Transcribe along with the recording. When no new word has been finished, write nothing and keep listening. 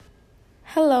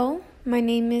Hello, my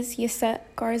name is Yasette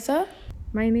Garza.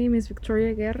 My name is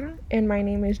Victoria Guerra, And my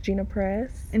name is Gina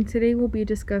Perez. and today we'll be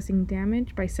discussing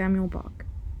Damage by Samuel Bach.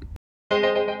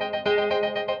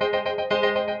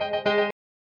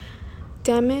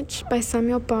 Damage by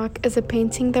Samuel Bach is a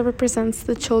painting that represents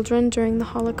the children during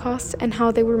the Holocaust and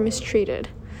how they were mistreated.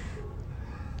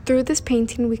 Through this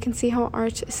painting, we can see how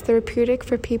art is therapeutic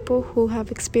for people who have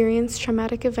experienced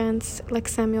traumatic events like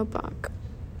Samuel Bach.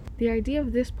 The idea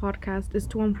of this podcast is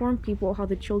to inform people how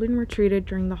the children were treated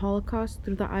during the Holocaust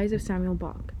through the eyes of Samuel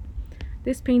Bach.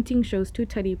 This painting shows two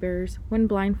teddy bears, one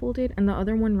blindfolded and the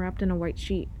other one wrapped in a white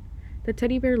sheet. The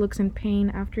teddy bear looks in pain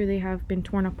after they have been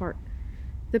torn apart.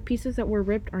 The pieces that were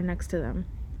ripped are next to them.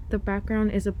 The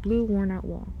background is a blue worn-out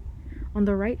wall. On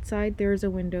the right side, there is a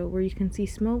window where you can see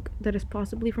smoke that is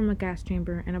possibly from a gas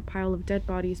chamber and a pile of dead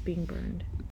bodies being burned.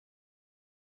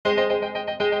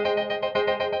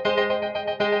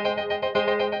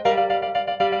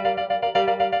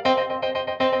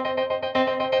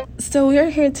 So we are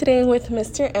here today with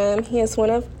Mr. M. He is one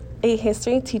of a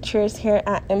history teachers here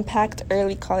at Impact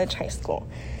Early College High School.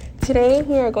 Today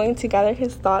we are going to gather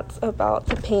his thoughts about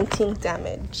the painting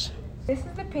Damage. This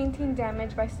is the painting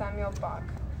Damage by Samuel Bach.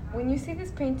 When you see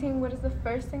this painting, what is the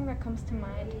first thing that comes to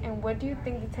mind, and what do you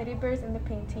think the teddy bears in the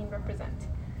painting represent?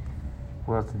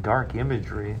 Well, it's dark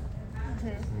imagery.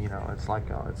 You know, it's like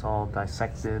it's all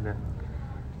dissected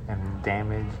and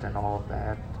damaged and all of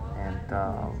that. And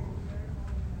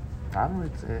I don't know.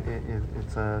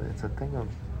 It's a thing of.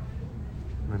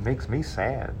 It makes me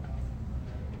sad.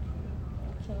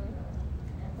 Okay.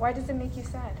 Why does it make you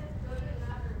sad?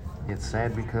 It's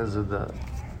sad because of the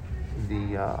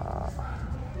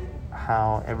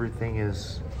how everything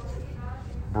is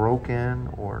broken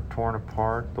or torn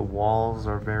apart. The walls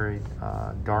are very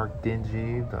dark,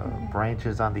 dingy. The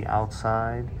branches on the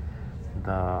outside,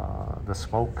 the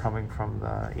smoke coming from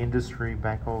the industry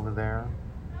back over there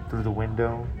through the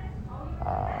window.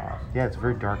 Yeah, it's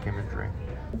very dark imagery.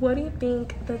 What do you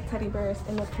think the teddy bears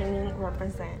in the painting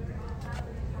represent?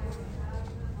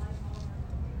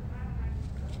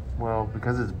 Well,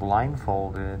 because it's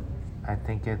blindfolded, I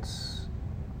think it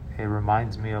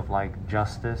reminds me of like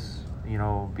justice, you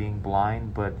know, being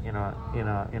blind, but in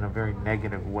a very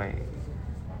negative way.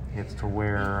 It's to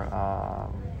where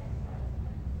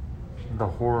the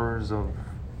horrors of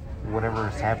whatever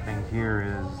is happening here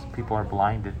is people are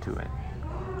blinded to it.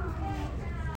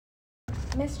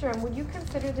 Mr. M, would you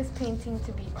consider this painting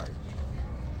to be art?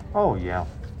 Oh yeah,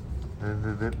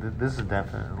 this is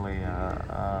definitely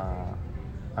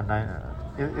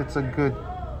it's a good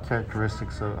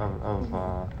characteristics of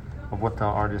what the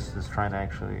artist is trying to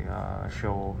actually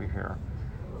show over here.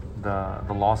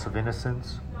 The loss of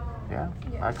innocence. Yeah,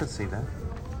 I could see that.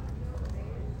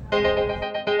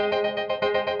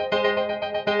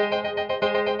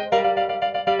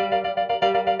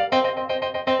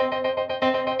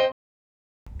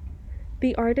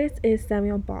 The artist is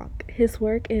Samuel Bach. His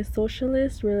work is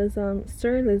socialist, realism,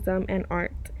 surrealism, and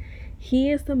art. He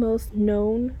is the most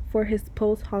known for his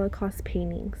post-Holocaust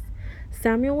paintings.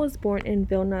 Samuel was born in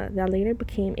Vilna that later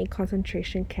became a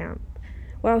concentration camp.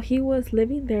 While he was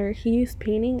living there, he used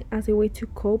painting as a way to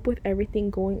cope with everything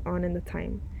going on in the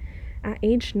time. At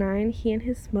age 9, he and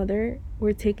his mother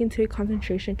were taken to a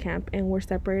concentration camp and were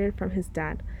separated from his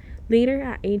dad. Later,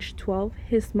 at age 12,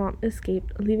 his mom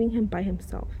escaped, leaving him by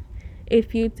himself. A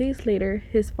few days later,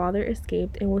 his father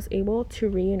escaped and was able to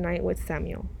reunite with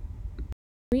Samuel.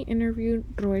 We interviewed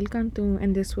Roel Cantu,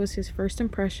 and this was his first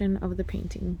impression of the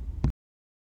painting.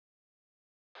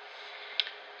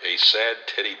 A sad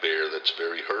teddy bear that's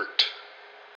very hurt.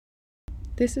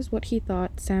 This is what he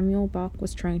thought Samuel Bach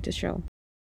was trying to show.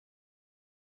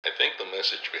 I think the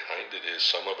message behind it is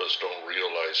some of us don't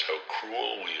realize how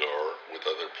cruel we are with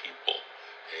other people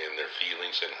and their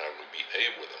feelings and how we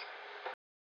behave with them.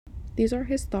 These are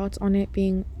his thoughts on it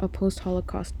being a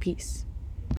post-Holocaust piece.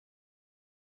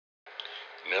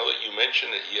 Now that you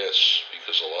mention it, yes,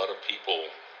 because a lot of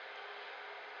people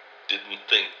didn't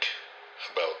think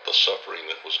about the suffering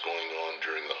that was going on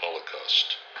during the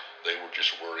Holocaust. They were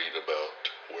just worried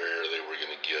about where they were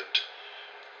going to get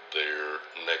their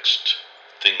next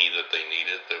thingy that they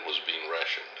needed that was being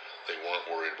rationed. They weren't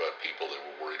worried about people, they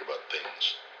were worried about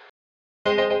things.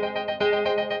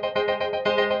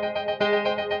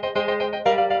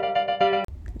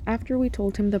 After we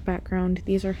told him the background,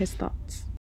 these are his thoughts.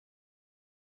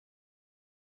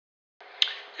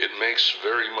 It makes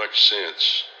very much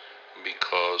sense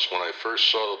because when I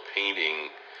first saw the painting,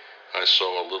 I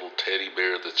saw a little teddy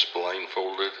bear that's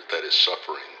blindfolded that is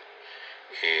suffering.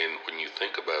 And when you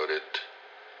think about it,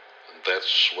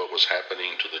 that's what was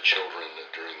happening to the children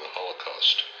during the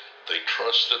Holocaust. They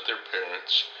trusted their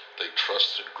parents, they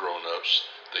trusted grown-ups,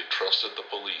 they trusted the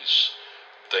police.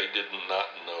 They did not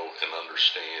know and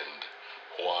understand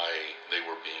why they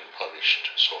were being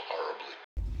punished so horribly.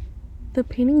 The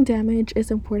painting damage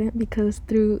is important because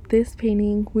through this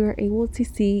painting, we are able to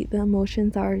see the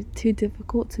emotions that are too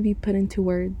difficult to be put into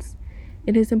words.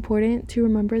 It is important to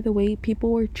remember the way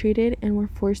people were treated and were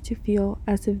forced to feel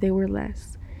as if they were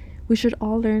less. We should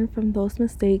all learn from those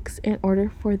mistakes in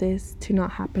order for this to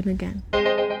not happen again.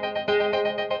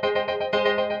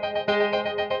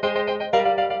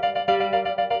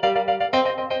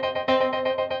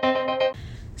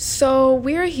 So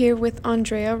we are here with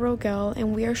Andrea Rogel,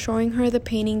 and we are showing her the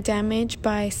painting Damage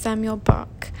by Samuel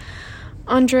Bach.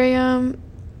 Andrea,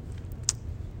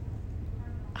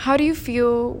 how do you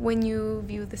feel when you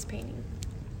view this painting?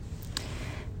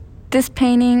 This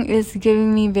painting is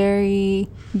giving me very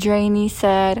drainy,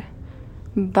 sad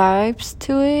vibes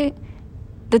to it.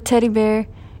 The teddy bear,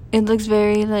 it looks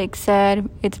very sad.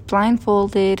 It's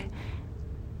blindfolded.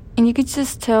 And you could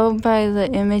just tell by the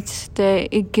image that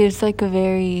it gives a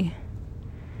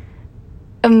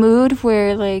mood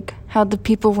where how the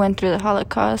people went through the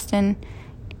Holocaust, and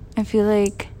I feel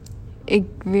like it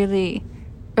really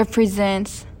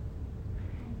represents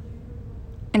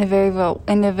in a very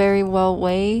well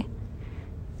way.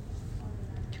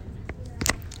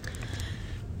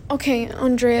 Okay,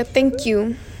 Andrea, thank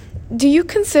you. Do you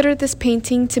consider this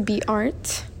painting to be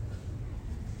art?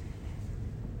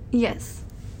 Yes.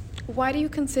 Why do you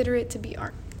consider it to be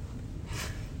art?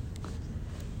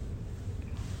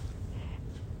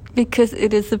 Because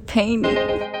it is a painting.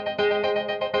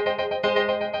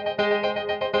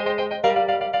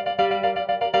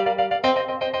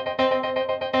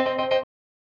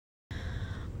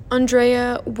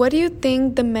 Andrea, what do you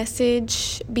think the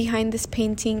message behind this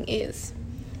painting is?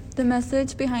 The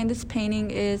message behind this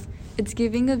painting is it's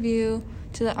giving a view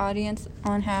to the audience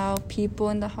on how people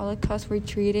in the Holocaust were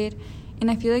treated.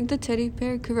 And I feel like the teddy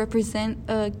bear could represent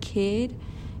a kid,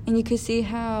 and you could see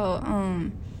how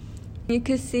the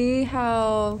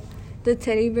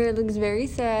teddy bear looks very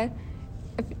sad.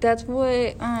 That's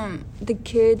what the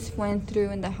kids went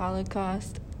through in the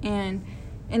Holocaust. And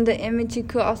in the image, you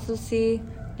could also see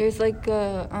there's a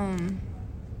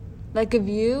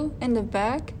view in the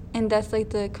back, and that's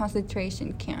the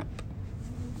concentration camp.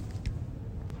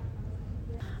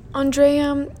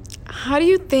 Andrea, how do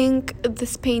you think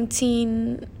this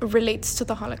painting relates to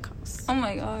the Holocaust? Oh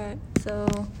my God. So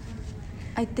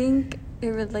I think it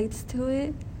relates to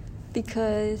it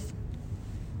because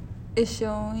it's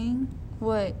showing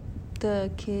what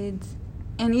the kids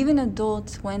and even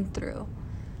adults went through.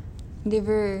 They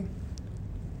were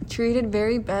treated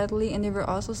very badly, and they were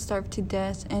also starved to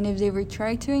death. And if they were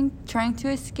trying to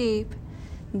escape,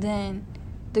 then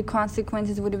the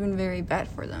consequences would have been very bad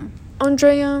for them.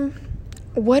 Andrea,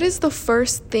 what is the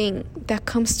first thing that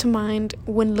comes to mind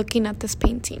when looking at this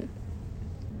painting?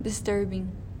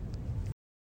 Disturbing.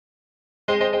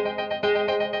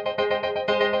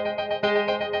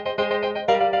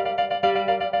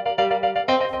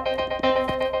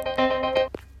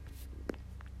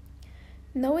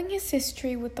 Knowing his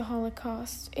history with the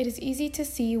Holocaust, it is easy to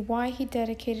see why he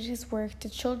dedicated his work to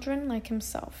children like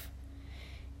himself.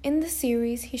 In the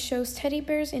series, he shows teddy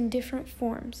bears in different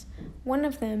forms, one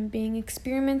of them being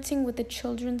experimenting with a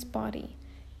children's body.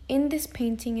 In this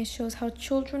painting, it shows how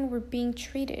children were being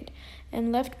treated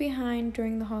and left behind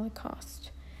during the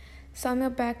Holocaust. Samuel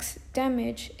Bach's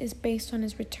Damage is based on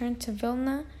his return to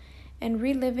Vilna and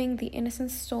reliving the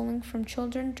innocence stolen from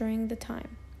children during the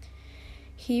time.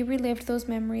 He relived those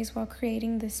memories while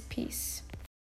creating this piece.